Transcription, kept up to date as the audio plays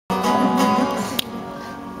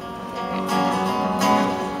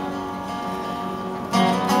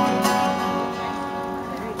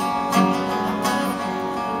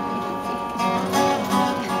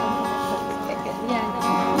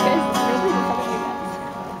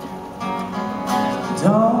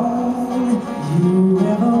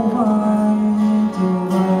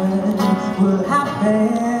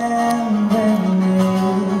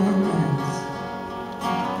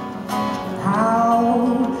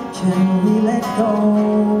go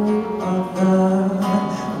of the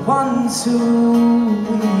ones who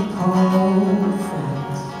we call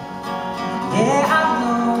friends. Yeah, I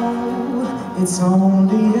know it's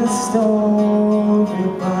only a story,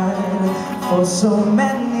 but for so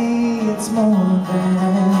many it's more than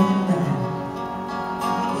that.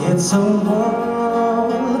 It's a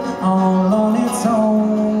world all on its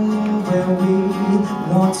own, where we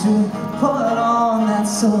want to put on that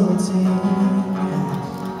sorting.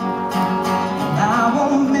 I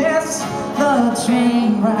will miss the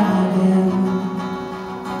train riding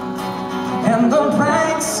and the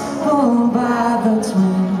pranks pulled by the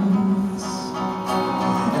twins.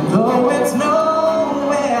 And though it's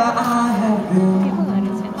nowhere I have been,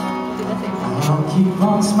 I'll keep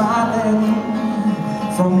on smiling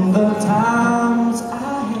from the times I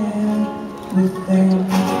had with them.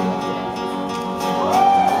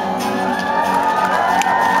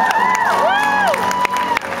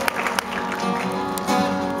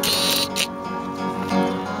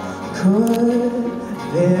 Could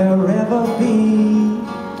there ever be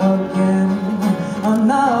again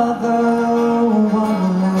another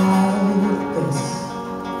one like this?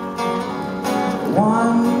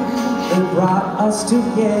 One that brought us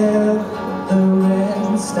together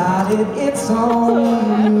and started its own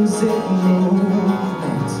music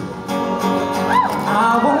movement.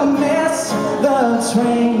 I will miss the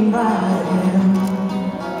train riding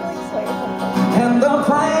and the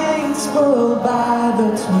pranks pulled by the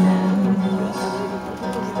twins.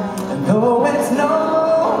 And though it's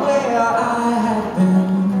nowhere I have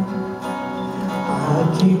been,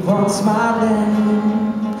 I'll keep on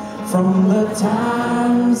smiling from the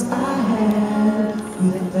times I had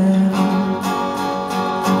with them.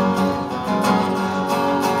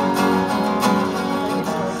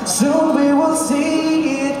 Soon we will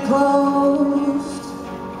see it closed,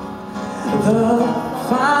 the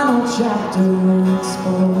final chapter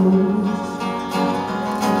exposed.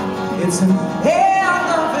 It's an end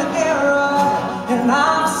of an era, and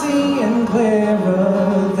I'm seeing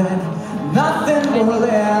clearer that nothing will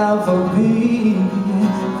ever be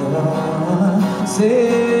the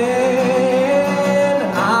same.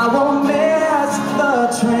 I will miss the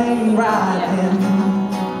train riding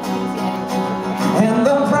and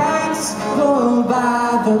the pranks pulled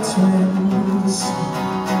by the twins.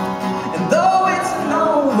 And though it's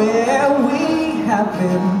nowhere we have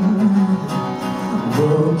been,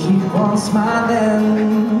 we'll keep on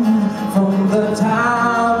smiling from the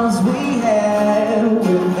times we